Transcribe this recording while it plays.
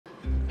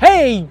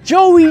Hey,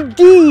 Joey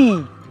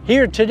D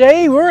here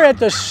today. We're at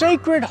the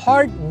Sacred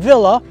Heart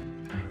Villa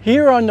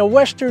here on the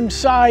western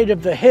side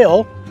of the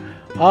hill.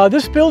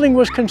 This building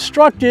was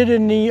constructed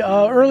in the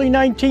early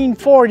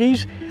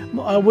 1940s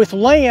with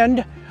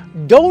land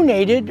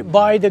donated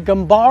by the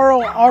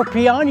Gambaro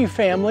Arpiani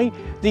family,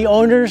 the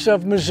owners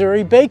of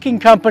Missouri Baking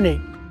Company.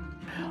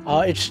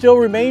 It still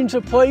remains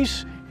a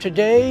place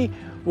today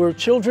where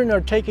children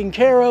are taken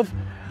care of,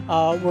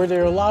 where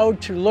they're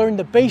allowed to learn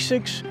the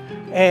basics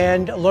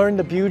and learn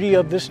the beauty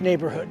of this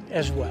neighborhood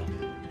as well.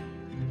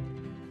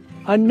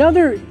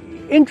 Another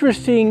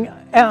interesting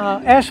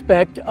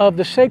aspect of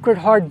the Sacred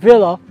Heart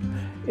Villa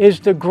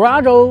is the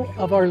Grotto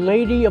of Our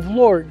Lady of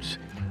Lourdes,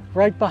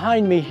 right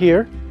behind me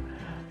here.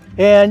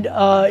 And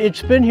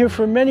it's been here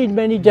for many,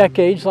 many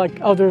decades, like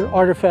other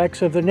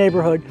artifacts of the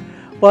neighborhood.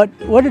 But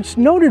what it's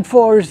noted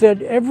for is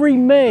that every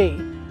May,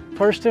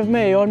 1st of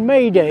May, on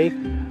May Day,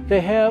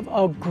 they have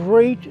a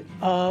great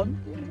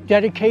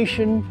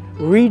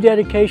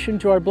rededication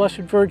to our Blessed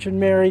Virgin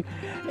Mary,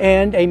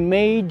 and a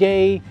May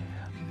Day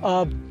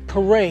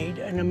parade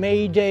and a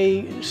May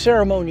Day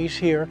ceremonies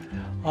here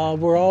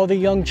where all the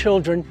young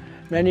children,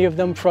 many of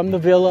them from the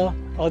villa,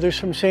 others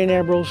from St.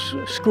 Ambrose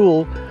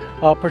School,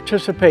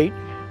 participate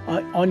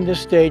on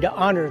this day to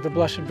honor the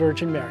Blessed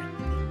Virgin Mary.